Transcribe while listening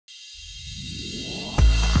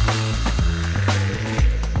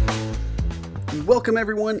Welcome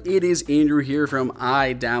everyone, it is Andrew here from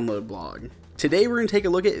iDownloadBlog. Today we're going to take a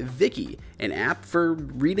look at Viki, an app for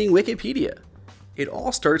reading Wikipedia. It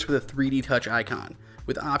all starts with a 3D touch icon,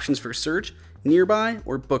 with options for search, nearby,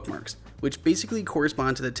 or bookmarks, which basically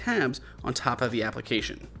correspond to the tabs on top of the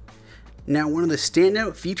application. Now, one of the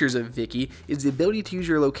standout features of Viki is the ability to use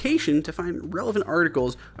your location to find relevant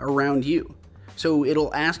articles around you. So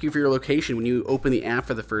it'll ask you for your location when you open the app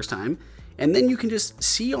for the first time, and then you can just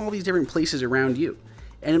see all these different places around you.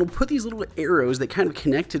 And it'll put these little arrows that kind of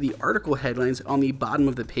connect to the article headlines on the bottom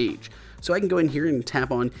of the page. So I can go in here and tap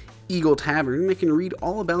on Eagle Tavern, and I can read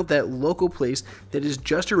all about that local place that is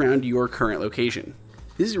just around your current location.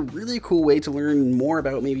 This is a really cool way to learn more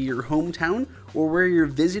about maybe your hometown or where you're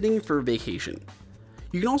visiting for vacation.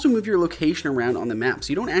 You can also move your location around on the map, so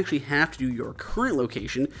you don't actually have to do your current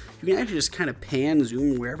location. You can actually just kind of pan,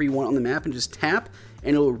 zoom wherever you want on the map and just tap,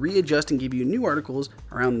 and it will readjust and give you new articles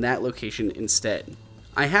around that location instead.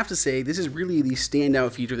 I have to say, this is really the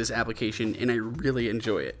standout feature of this application, and I really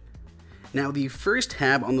enjoy it. Now, the first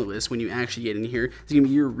tab on the list when you actually get in here is going to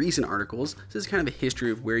be your recent articles. This is kind of a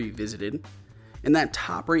history of where you visited. In that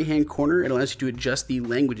top right hand corner, it allows you to adjust the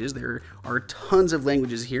languages. There are tons of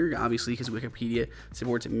languages here, obviously, because Wikipedia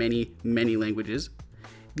supports many languages.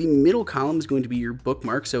 The middle column is going to be your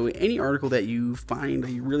bookmark, so any article that you find that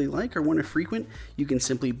you really like or want to frequent, you can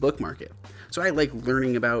simply bookmark it. So I like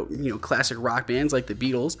learning about, classic rock bands like the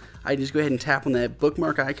Beatles. I just go ahead and tap on that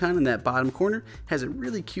bookmark icon in that bottom corner. It has a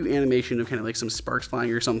really cute animation of kind of like some sparks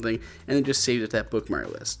flying or something, and then just saves it to that bookmark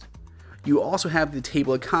list. You also have the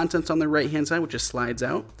table of contents on the right hand side, which just slides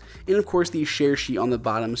out, and of course the share sheet on the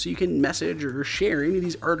bottom, so you can message or share any of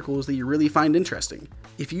these articles that you really find interesting.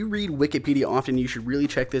 If you read Wikipedia often, you should really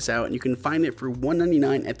check this out, and you can find it for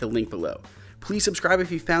 $1.99 at the link below. Please subscribe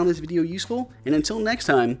if you found this video useful, and until next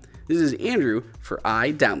time, this is Andrew for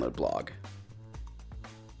iDownloadBlog.